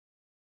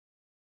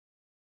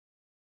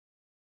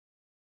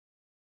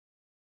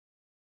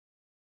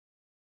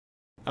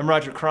I'm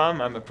Rodger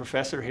Kram. I'm a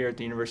professor here at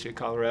the University of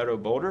Colorado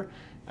Boulder.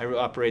 I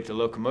operate the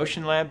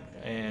Locomotion Lab,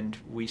 and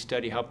we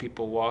study how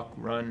people walk,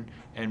 run,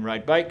 and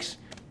ride bikes.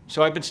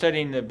 So I've been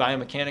studying the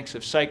biomechanics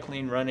of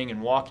cycling, running,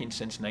 and walking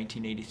since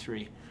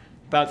 1983.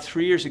 About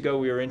 3 years ago,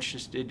 we were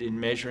interested in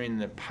measuring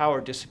the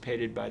power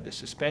dissipated by the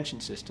suspension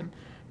system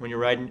when you're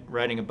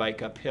riding a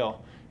bike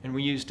uphill. And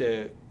we used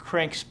a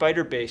crank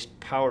spider-based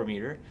power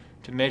meter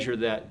to measure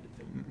that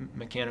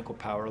mechanical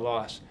power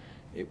loss.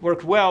 It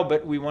worked well,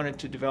 but we wanted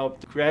to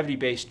develop the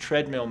gravity-based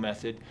treadmill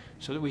method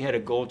so that we had a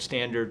gold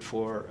standard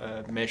for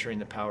measuring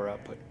the power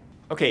output.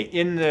 Okay,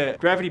 in the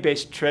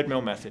gravity-based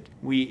treadmill method,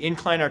 we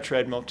incline our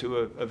treadmill to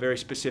a very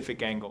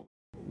specific angle.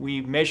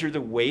 We measure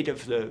the weight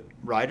of the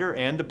rider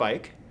and the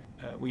bike.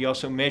 We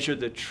also measure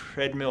the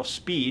treadmill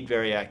speed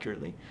very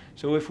accurately.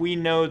 So if we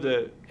know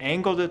the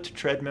angle of the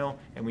treadmill,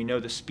 and we know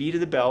the speed of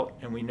the belt,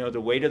 and we know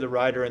the weight of the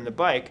rider and the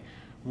bike,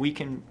 we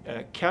can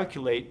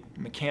calculate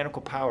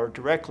mechanical power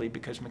directly,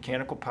 because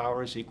mechanical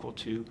power is equal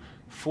to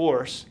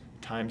force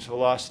times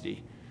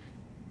velocity.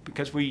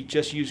 Because we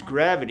just use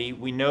gravity,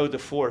 we know the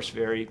force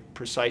very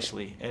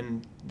precisely,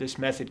 and this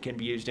method can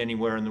be used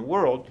anywhere in the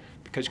world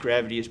because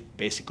gravity is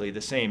basically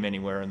the same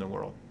anywhere in the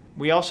world.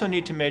 We also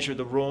need to measure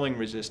the rolling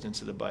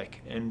resistance of the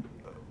bike, and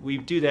we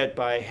do that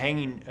by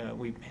hanging,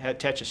 we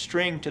attach a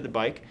string to the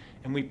bike,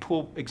 and we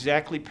pull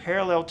exactly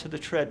parallel to the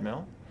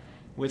treadmill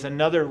with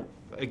another,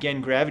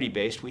 again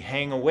gravity-based. We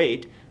hang a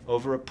weight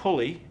over a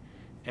pulley,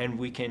 and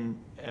we can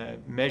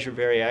measure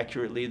very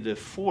accurately the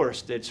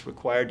force that's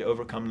required to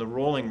overcome the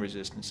rolling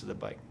resistance of the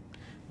bike.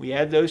 We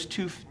add those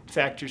two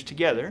factors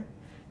together,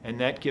 and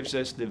that gives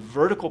us the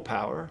vertical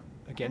power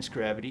against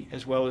gravity,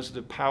 as well as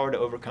the power to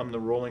overcome the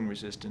rolling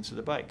resistance of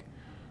the bike.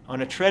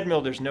 On a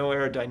treadmill, there's no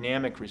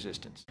aerodynamic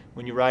resistance.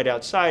 When you ride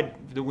outside,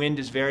 the wind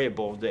is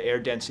variable, the air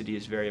density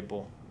is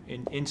variable.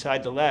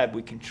 Inside the lab,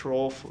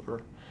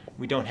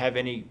 we don't have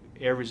any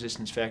air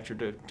resistance factor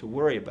to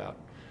worry about.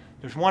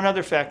 There's one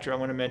other factor I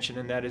want to mention,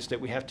 and that is that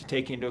we have to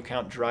take into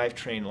account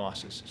drivetrain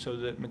losses. So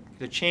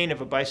the chain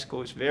of a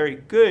bicycle is very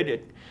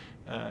good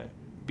at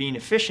being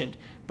efficient,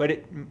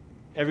 but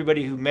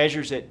everybody who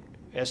measures it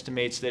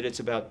estimates that it's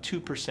about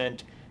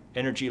 2%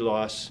 energy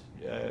loss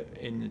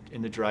in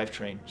the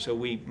drivetrain. So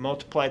we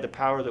multiply the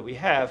power that we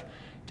have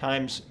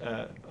times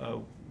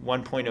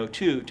 1.02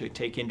 to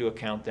take into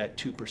account that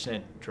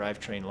 2%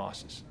 drivetrain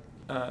losses.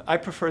 I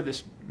prefer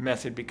this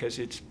method because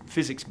it's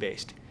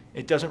physics-based.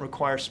 It doesn't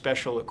require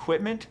special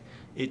equipment.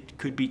 It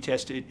could be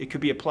tested, it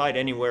could be applied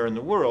anywhere in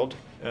the world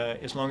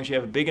as long as you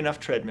have a big enough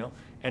treadmill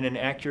and an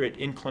accurate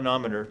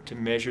inclinometer to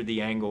measure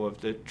the angle of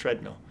the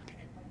treadmill.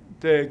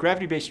 The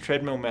gravity-based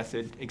treadmill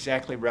method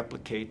exactly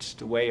replicates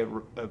the way a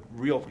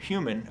real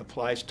human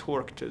applies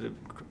torque to the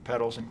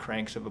pedals and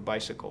cranks of a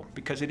bicycle,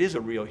 because it is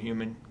a real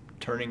human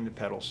turning the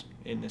pedals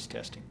in this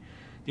testing.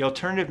 The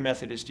alternative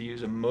method is to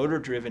use a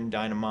motor-driven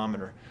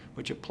dynamometer,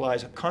 which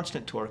applies a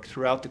constant torque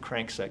throughout the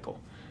crank cycle.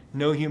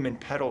 No human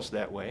pedals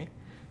that way,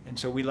 and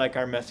so we like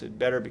our method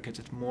better because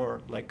it's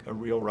more like a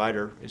real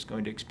rider is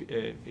going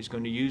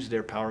to use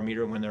their power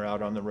meter when they're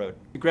out on the road.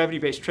 The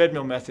gravity-based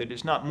treadmill method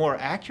is not more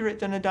accurate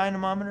than a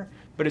dynamometer,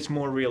 but it's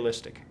more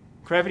realistic.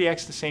 Gravity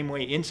acts the same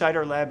way inside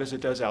our lab as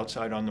it does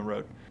outside on the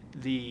road.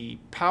 The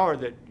power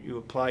that you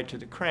apply to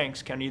the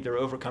cranks can either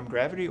overcome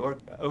gravity or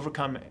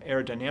overcome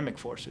aerodynamic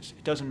forces.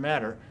 It doesn't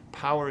matter.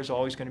 Power is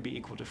always going to be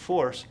equal to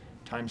force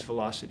times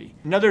velocity.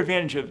 Another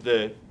advantage of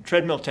the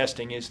treadmill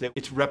testing is that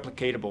it's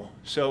replicatable.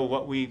 So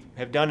what we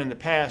have done in the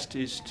past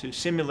is to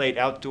simulate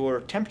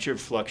outdoor temperature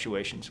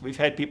fluctuations. We've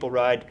had people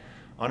ride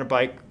on a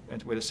bike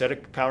with a set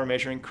of power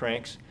measuring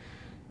cranks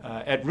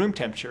at room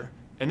temperature,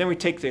 and then we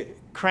take the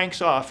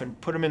cranks off and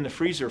put them in the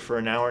freezer for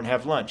an hour and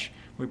have lunch.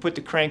 We put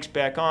the cranks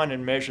back on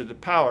and measure the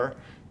power.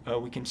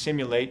 We can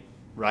simulate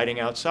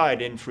riding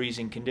outside in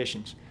freezing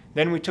conditions.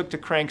 Then we took the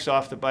cranks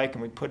off the bike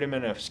and we put them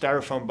in a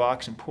styrofoam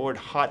box and poured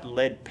hot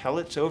lead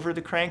pellets over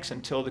the cranks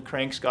until the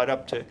cranks got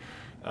up to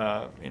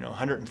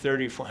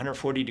 130,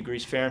 140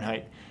 degrees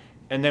Fahrenheit.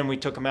 And then we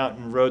took them out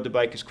and rode the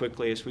bike as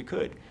quickly as we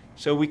could.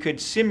 So we could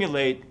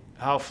simulate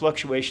how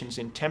fluctuations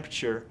in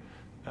temperature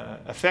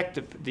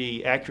affect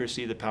the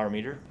accuracy of the power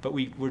meter, but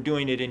we were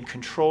doing it in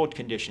controlled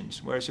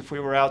conditions. Whereas if we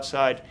were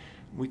outside,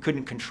 we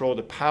couldn't control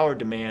the power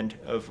demand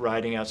of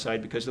riding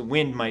outside because the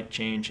wind might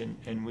change,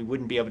 and we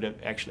wouldn't be able to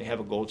actually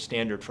have a gold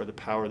standard for the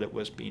power that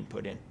was being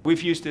put in.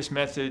 We've used this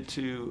method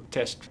to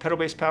test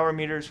pedal-based power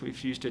meters. We've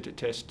used it to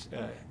test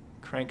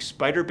crank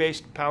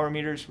spider-based power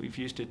meters. We've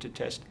used it to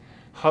test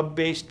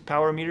hub-based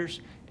power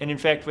meters. And in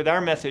fact, with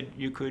our method,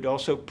 you could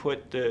also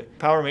put the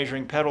power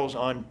measuring pedals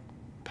on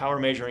power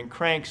measuring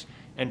cranks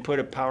and put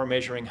a power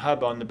measuring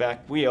hub on the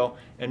back wheel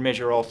and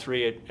measure all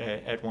three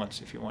at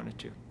once if you wanted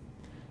to.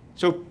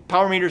 So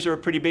power meters are a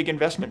pretty big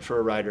investment for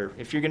a rider.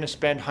 If you're going to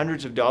spend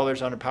hundreds of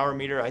dollars on a power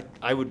meter,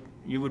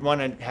 you would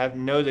want to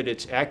know that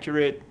it's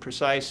accurate,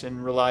 precise,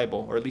 and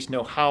reliable, or at least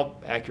know how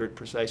accurate,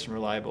 precise, and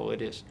reliable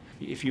it is.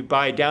 If you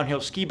buy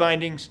downhill ski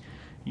bindings,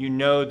 you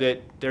know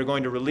that they're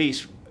going to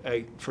release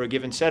for a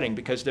given setting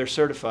because they're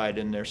certified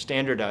and they're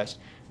standardized.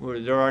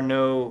 There are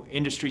no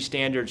industry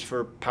standards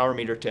for power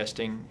meter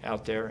testing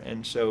out there,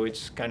 and so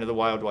it's kind of the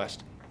Wild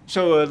West.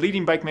 So a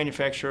leading bike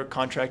manufacturer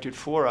contracted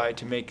 4i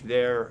to make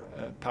their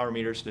power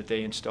meters that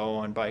they install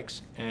on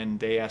bikes, and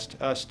they asked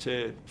us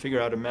to figure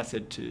out a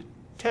method to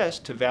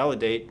test to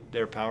validate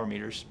their power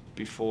meters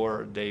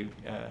before they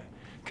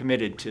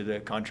committed to the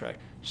contract.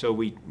 So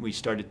we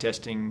started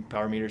testing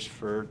power meters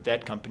for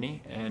that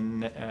company,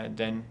 and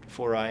then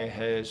 4i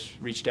has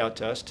reached out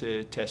to us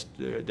to test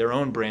their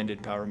own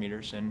branded power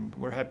meters, and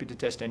we're happy to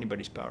test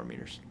anybody's power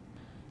meters.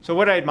 So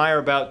what I admire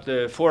about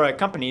the 4i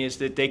company is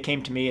that they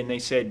came to me and they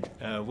said,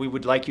 we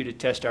would like you to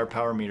test our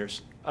power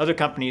meters. Other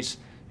companies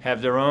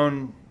have their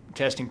own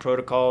testing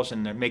protocols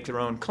and make their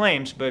own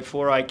claims, but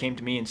 4i came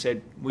to me and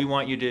said, we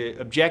want you to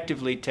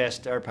objectively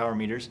test our power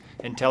meters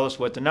and tell us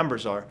what the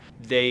numbers are.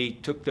 They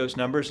took those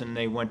numbers and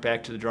they went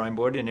back to the drawing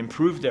board and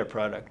improved their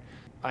product.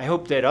 I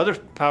hope that other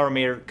power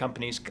meter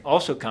companies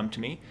also come to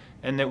me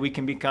and that we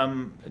can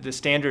become the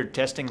standard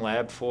testing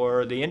lab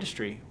for the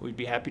industry. We'd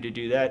be happy to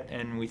do that,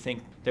 and we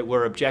think that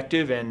we're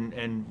objective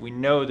and we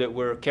know that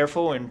we're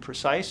careful and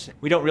precise.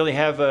 We don't really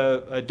have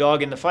a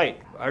dog in the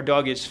fight. Our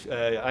dog is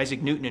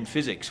Isaac Newton in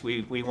physics.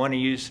 We want to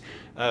use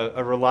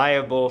a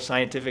reliable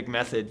scientific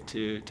method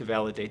to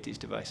validate these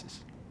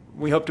devices.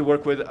 We hope to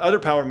work with other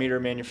power meter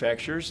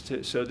manufacturers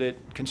so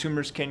that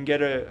consumers can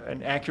get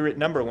an accurate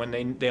number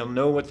when they'll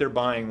know what they're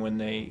buying when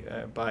they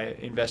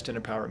invest in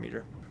a power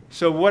meter.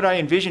 So what I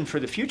envision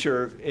for the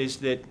future is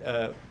that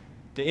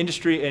the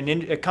industry,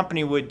 a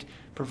company would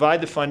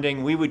provide the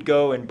funding, we would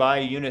go and buy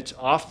units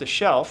off the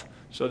shelf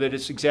so that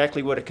it's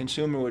exactly what a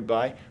consumer would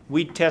buy.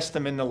 We'd test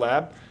them in the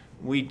lab.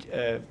 We'd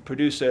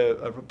produce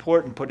a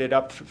report and put it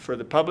up for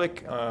the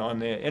public on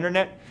the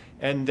internet,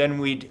 and then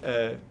we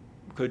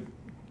could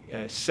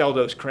sell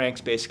those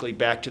cranks basically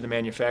back to the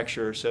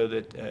manufacturer so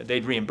that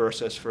they'd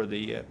reimburse us for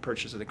the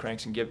purchase of the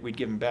cranks, and we'd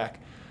give them back.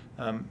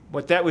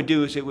 What that would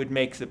do is it would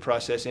make the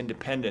process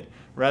independent.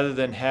 Rather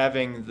than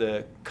having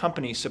the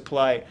company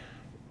supply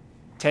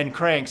 10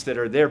 cranks that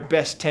are their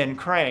best 10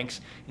 cranks,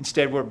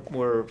 instead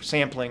we're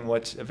sampling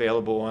what's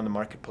available on the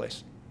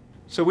marketplace.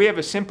 So we have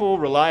a simple,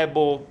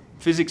 reliable,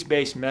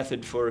 physics-based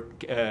method for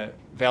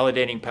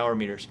validating power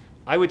meters.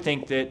 I would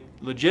think that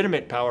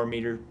legitimate power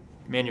meter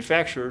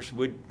manufacturers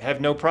would have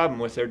no problem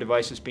with their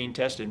devices being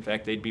tested. In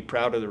fact, they'd be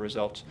proud of the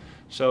results.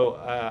 So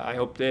I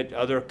hope that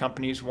other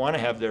companies want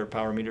to have their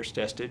power meters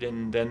tested,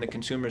 and then the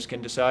consumers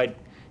can decide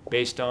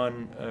based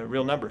on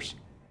real numbers.